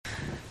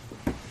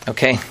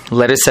Okay,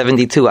 letter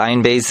 72,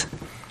 Ayin Beis.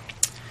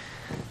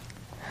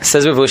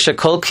 Says Rav Usha,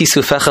 Kol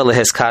kisufecha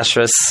lehes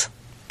kashrus.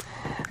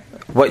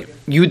 What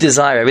you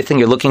desire, everything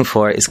you're looking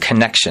for, is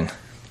connection.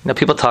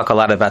 People talk a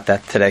lot about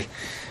that today.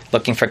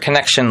 Looking for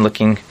connection,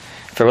 looking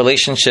for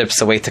relationships,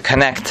 a way to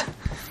connect.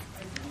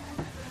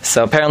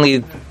 So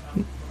apparently,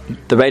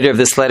 the writer of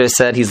this letter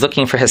said he's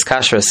looking for his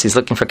kashrus, he's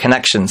looking for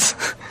connections.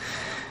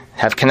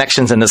 Have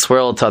connections in this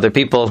world to other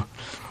people,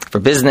 for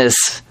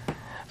business,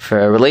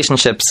 for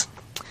relationships.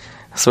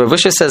 So Rav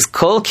Usha says,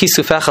 Kol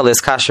kisufecha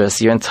lehes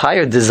kashrus, your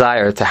entire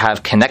desire to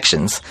have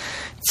connections,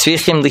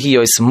 tzrichim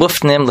lihiyos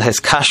mufnim lehes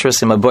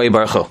kashrus im aboy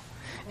baruch.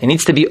 It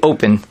needs to be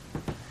open.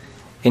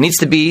 It needs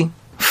to be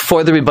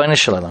for the Ribono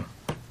Shel Olam.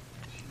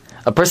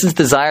 A person's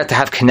desire to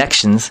have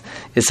connections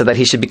is so that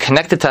he should be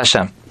connected to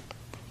Hashem.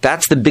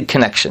 That's the big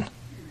connection.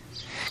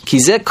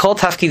 This is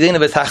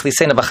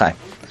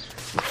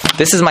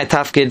my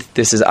tafkid.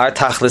 This is our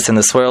tachlis in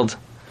this world.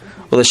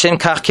 This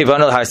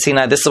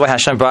is why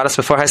Hashem brought us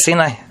before Har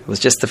Sinai. It was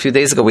just a few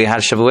days ago we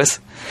had Shavuos.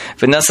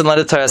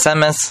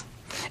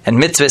 And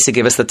mitzvahs, He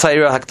gave us the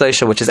Torah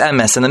HaKadoshah, which is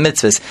emes, and the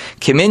mitzvahs.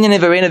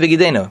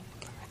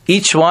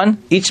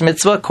 Each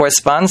mitzvah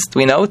corresponds,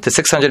 we know, to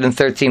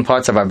 613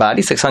 parts of our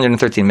body,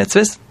 613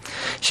 mitzvahs.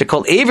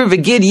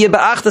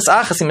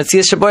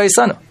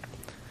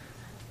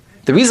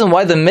 The reason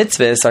why the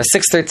mitzvahs are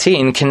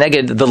 613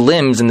 connected the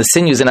limbs and the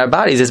sinews in our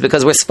bodies is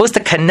because we're supposed to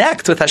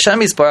connect with Hashem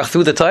Yisbarach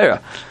through the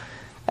Torah.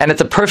 And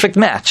it's a perfect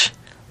match.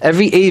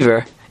 Every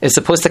Aver is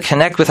supposed to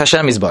connect with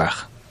Hashem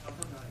Yisbarach.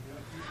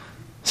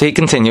 So he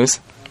continues.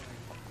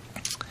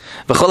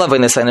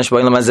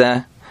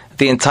 The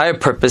entire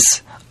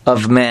purpose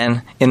of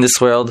man in this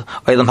world,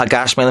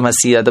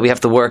 that we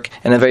have to work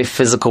in a very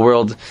physical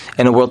world,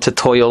 in a world to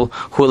toil,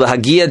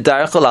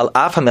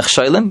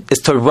 is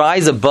to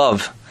rise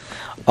above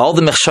all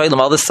the mechsholim,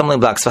 all the stumbling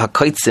blocks,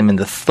 and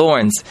the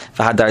thorns,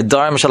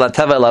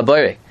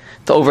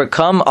 to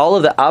overcome all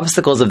of the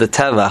obstacles of the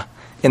teva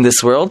in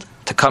this world,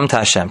 to come to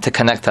Hashem, to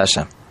connect to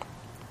Hashem.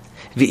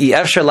 But the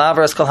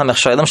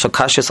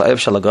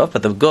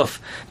guf,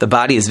 the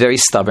body, is very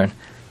stubborn,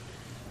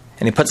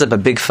 and he puts up a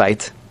big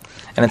fight,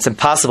 and it's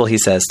impossible, he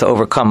says, to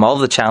overcome all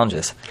of the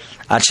challenges.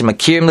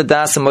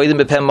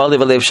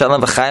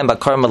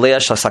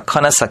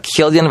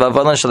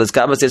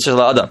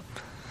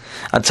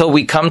 Until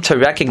we come to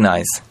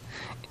recognize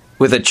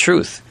with a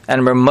truth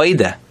and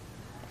mermoida,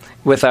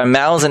 with our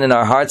mouths and in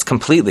our hearts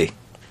completely,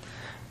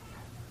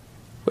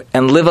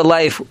 and live a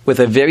life with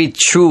a very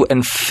true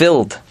and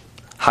filled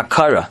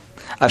hakara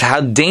of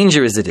how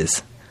dangerous it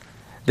is,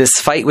 this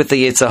fight with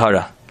the Yetzer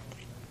Hara.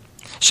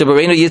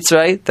 Shabarenu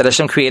Yitzray, that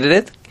Hashem created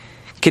it,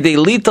 we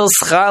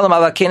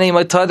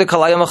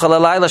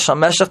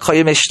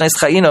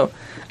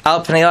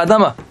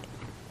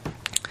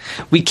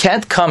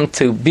can't come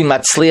to be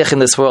matzliach in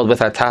this world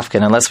with our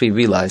tafkin unless we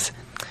realize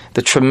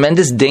the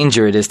tremendous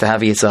danger it is to have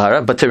Yetzer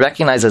Hara, but to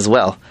recognize as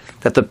well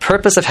that the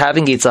purpose of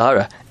having Yetzer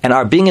Hara and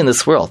our being in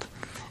this world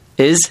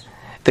is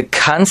the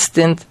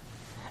constant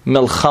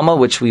milchama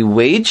which we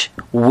wage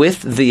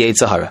with the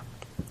Yetzer Hara.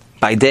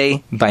 By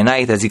day, by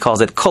night, as he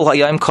calls it, kol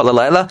hayom kol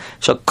halayla,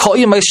 shel kol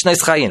yemei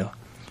shnos chayinu.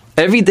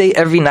 Every day,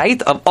 every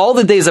night of all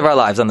the days of our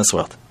lives on this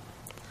world.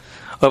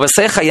 And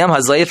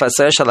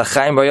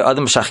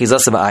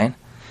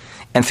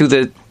through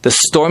the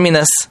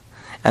storminess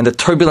and the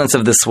turbulence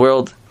of this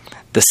world,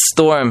 the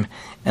storm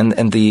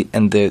and the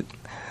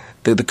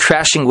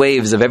crashing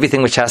waves of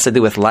everything which has to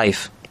do with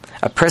life,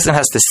 a person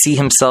has to see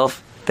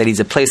himself that he's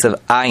a place of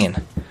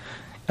ayin.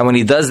 And when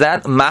he does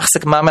that,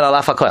 machzik mamed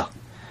alaf hakoil.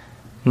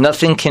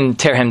 Nothing can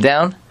tear him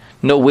down.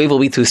 No wave will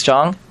be too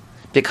strong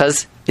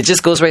because it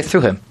just goes right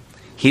through him.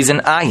 He's an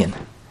ayin,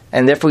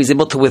 and therefore he's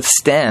able to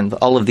withstand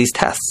all of these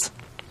tests.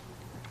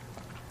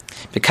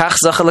 He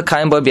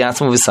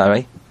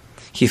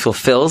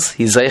fulfills,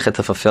 he's zeicha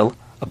to fulfill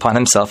upon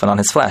himself and on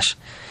his flesh.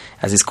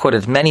 As he's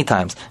quoted many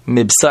times,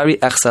 mibsari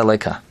echsa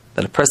leika,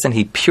 that a person,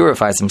 he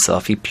purifies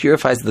himself, he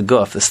purifies the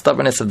guf, the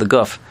stubbornness of the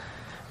guf,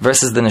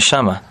 versus the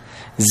neshama.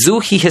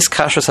 Zuhi his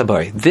kashrus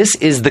habari. This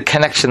is the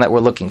connection that we're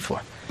looking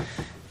for.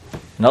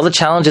 And all the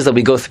challenges that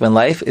we go through in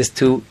life is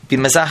to be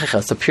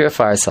mezachichas, to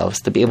purify ourselves,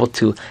 to be able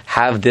to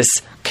have this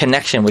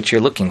connection which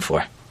you're looking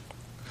for.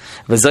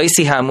 This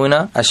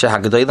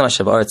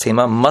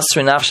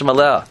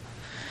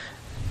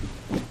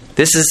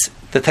is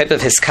the type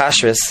of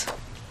hiskashrus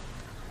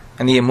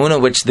and the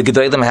emunah which the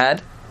Gedolim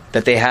had,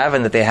 that they have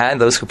and that they had,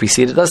 those who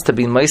preceded us, to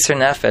be meiser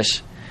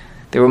nefesh.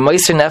 They were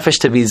meiser nefesh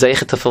to be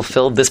zeichet to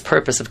fulfill this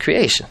purpose of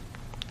creation.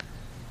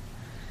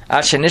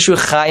 Until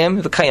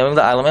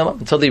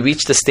they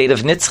reach the state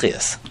of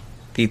nitzchias,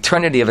 the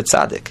eternity of a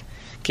tzaddik.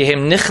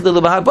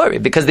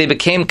 Because they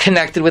became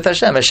connected with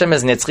Hashem. Hashem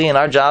is nitzchi, and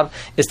our job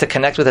is to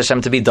connect with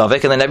Hashem, to be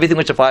davik, and then everything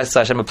which applies to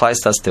Hashem applies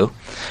to us too.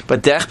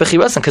 But derech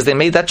b'chirasan, because they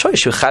made that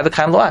choice.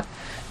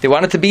 They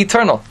wanted to be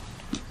eternal.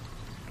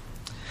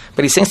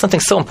 But he's saying something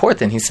so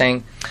important. He's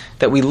saying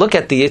that we look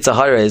at the Yetzer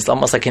Hara as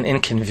almost like an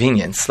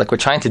inconvenience. Like we're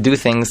trying to do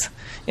things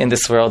in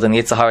this world and the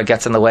Yetzer Hara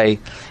gets in the way.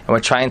 And we're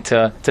trying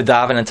to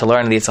daven and to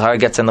learn and the Yetzer Hara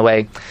gets in the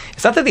way.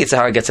 It's not that the Yetzer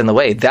Hara gets in the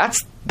way.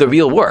 That's the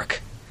real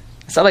work.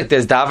 It's not like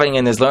there's davening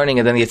and there's learning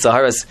and then the Yetzer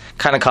Hara is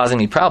kind of causing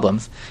me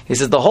problems. He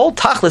says the whole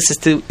tachlis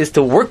is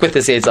to work with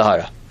this Yetzer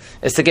Hara.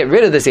 Is to get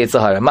rid of this Yetzer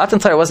Hara. Matan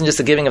Torah wasn't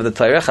just a giving of the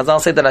Torah. Chazal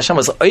say that Hashem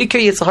was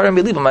oiker Yetzer Hara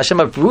milibam. Hashem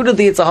uprooted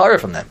the Yetzer Hara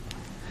from them.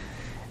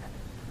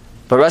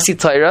 Barasi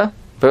Torah,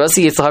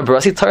 Barasi Yetzer Hara,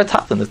 Barasi Torah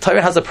taught them. The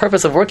Torah has a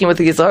purpose of working with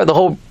the Yetzer Hara. The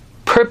whole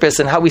purpose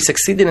and how we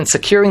succeeded in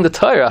securing the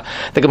Torah,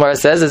 the Gemara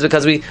says, is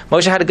because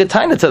Moshe had a good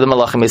time to the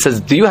Malachim. He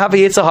says, do you have a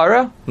Yetzer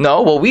Hara?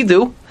 No, well we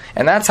do.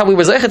 And that's how we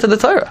were zeichet to the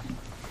Torah.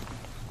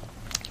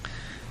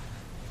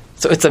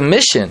 So it's a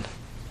mission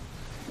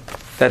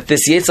that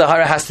this Yetzer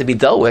Hara has to be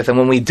dealt with, and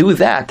when we do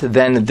that,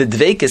 then the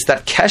dveikis,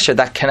 that kesher,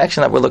 that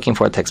connection that we're looking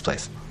for, takes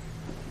place.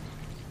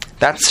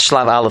 That's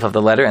Shlav Aleph of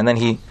the letter, and then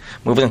he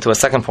moves into a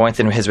second point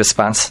in his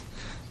response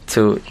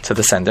to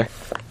the sender.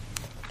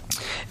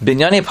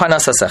 Binyani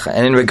parnasasecha,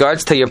 and in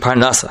regards to your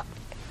parnasa,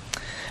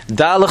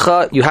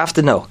 da'alecha, you have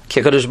to know,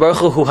 ki HaKadosh Baruch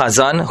Hu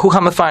hazan, hu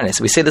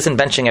hamafarnes. We say this in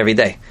benching every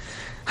day.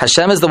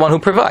 Hashem is the one who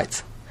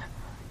provides.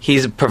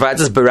 He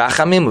provides us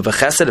berachamim,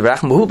 v'chesed,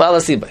 v'rachim, hu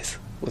ba'alasibais,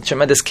 with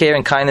tremendous care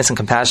and kindness and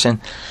compassion,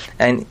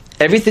 and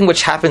everything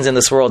which happens in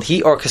this world,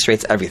 He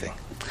orchestrates everything.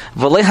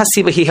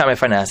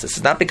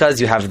 It's not because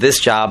you have this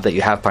job that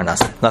you have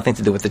parnasa. Nothing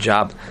to do with the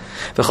job.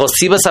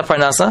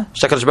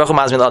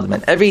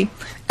 And every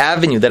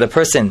avenue that a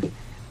person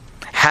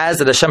has,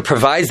 that Hashem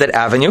provides that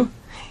avenue,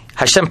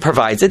 Hashem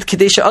provides it.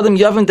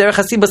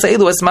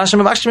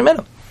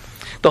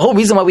 The whole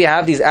reason why we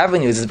have these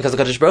avenues is because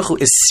the HaKadosh Baruch Hu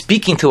is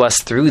speaking to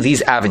us through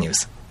these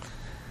avenues.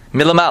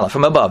 Milamala,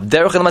 from above.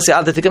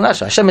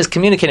 Hashem is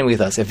communicating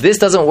with us. If this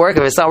doesn't work,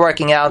 if it's not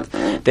working out,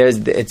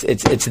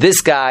 it's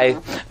this guy,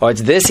 or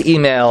it's this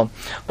email,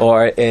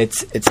 or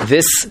it's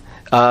this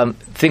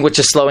thing which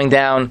is slowing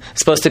down,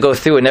 supposed to go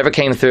through, it never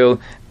came through.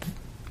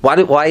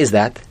 Why is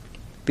that?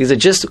 These are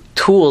just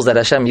tools that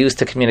Hashem used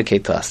to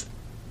communicate to us.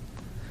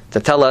 To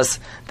tell us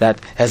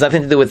that has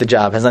nothing to do with the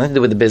job, has nothing to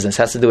do with the business,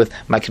 has to do with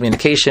my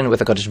communication with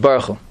the HaKadosh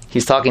Baruch Hu.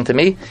 He's talking to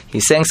me,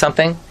 He's saying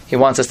something, He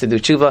wants us to do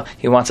tshuva,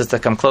 He wants us to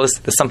come close,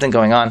 there's something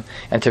going on,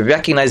 and to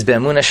recognize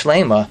be'emunah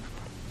shleima,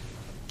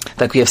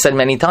 like we have said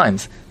many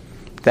times,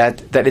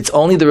 that it's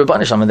only the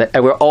Rebbeinu Shalom, that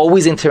we're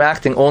always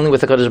interacting only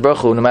with the HaKadosh Baruch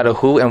Hu, no matter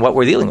who and what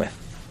we're dealing with.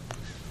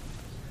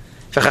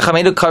 So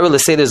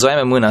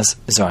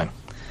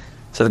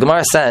the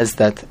Gemara says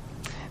that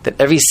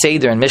every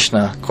Seder in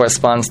Mishnah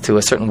corresponds to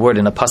a certain word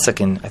in a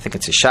pasuk in, I think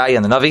it's Yeshaya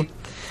and the Navi,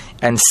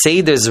 and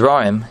Seder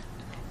Zraim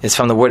is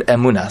from the word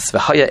emunas,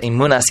 v'haya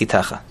emunas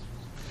itacha.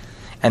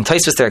 And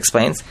Tosfos there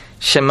explains,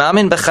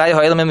 Shemamin b'chai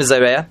ha'olam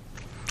mizareh,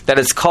 that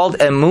it's called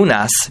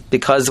emunas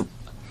because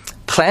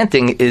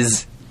planting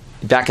is,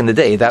 back in the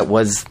day, that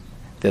was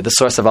the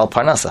source of all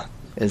parnasa,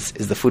 is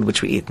the food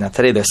which we eat. Now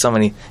today there's so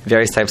many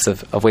various types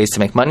of ways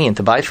to make money and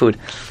to buy food,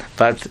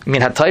 but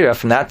min ha'Torah,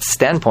 from that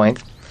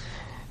standpoint,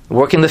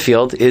 work in the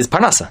field is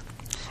parnasa.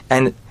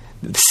 And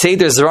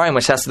Seder Zeraim,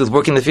 which has to do with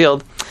working in the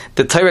field,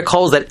 the Torah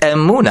calls that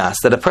emunas,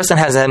 that a person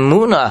has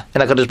emunah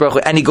in HaKadosh Baruch Hu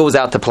and he goes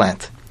out to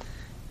plant.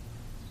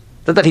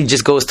 Not that he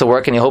just goes to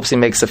work and he hopes he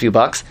makes a few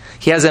bucks.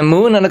 He has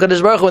emunah in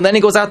HaKadosh Baruch Hu and then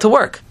he goes out to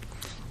work.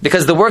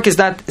 Because the work is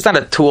not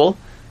a tool,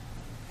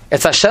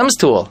 it's Hashem's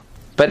tool.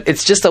 But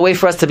it's just a way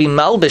for us to be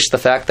malbish the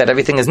fact that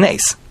everything is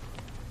nice.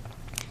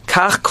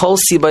 Kach kol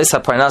sibais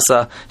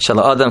haparnasa shel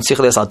ha'adam tzricha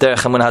lias al derech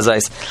emunah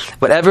hazais.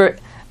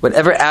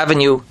 Whatever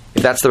avenue,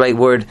 if that's the right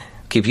word,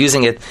 keep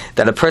using it,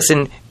 that a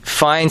person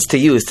finds to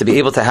use to be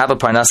able to have a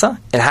parnasa,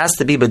 it has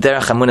to be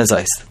b'derech emunah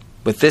zais.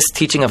 With this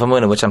teaching of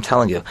emunah, which I'm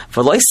telling you,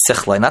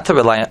 not to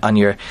rely on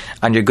your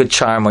good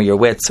charm or your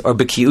wits, or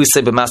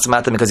b'kiusei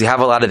b'masamatim, because you have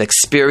a lot of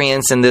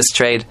experience in this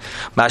trade.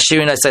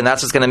 Ma'ashirin, I say,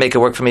 that's what's going to make it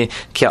work for me.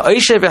 We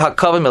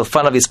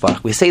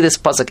say this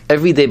pasuk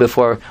every day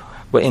before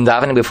in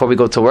davening, before we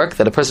go to work,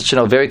 that a person should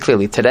know very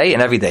clearly, today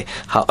and every day.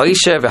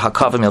 Ha'oisher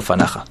v'hakavim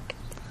milfanacha.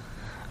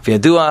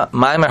 V'yadua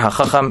maimer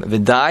hachacham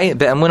v'dai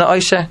be'emunah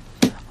oisher.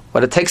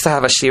 What it takes to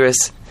have a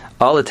shiris,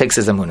 all it takes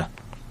is emunah.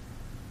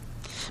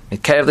 And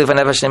I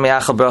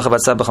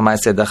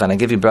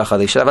give you bracha.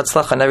 They should have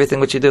atzlacha in everything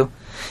what you do.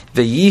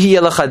 This is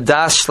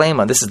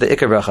the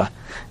ikar bracha,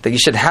 that you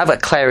should have a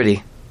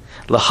clarity.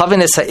 To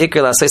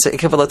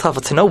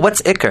know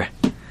what's ikar.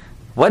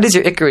 What is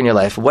your ikar in your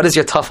life? What is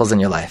your tafels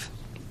in your life?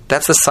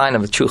 That's the sign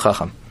of a true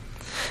chacham.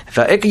 And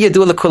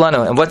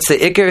what's the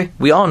ikar?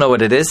 We all know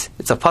what it is.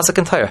 It's a pasuk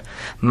in Torah.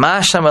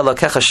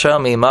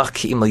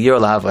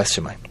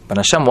 What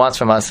Hashem wants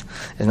from us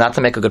is not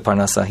to make a good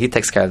parnasa. He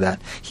takes care of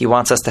that. He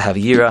wants us to have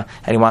yira,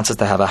 and He wants us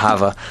to have a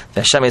hava.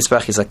 We should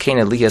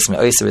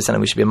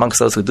be amongst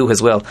those who do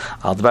His will.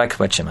 Al Dvar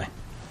Kavod Shemai.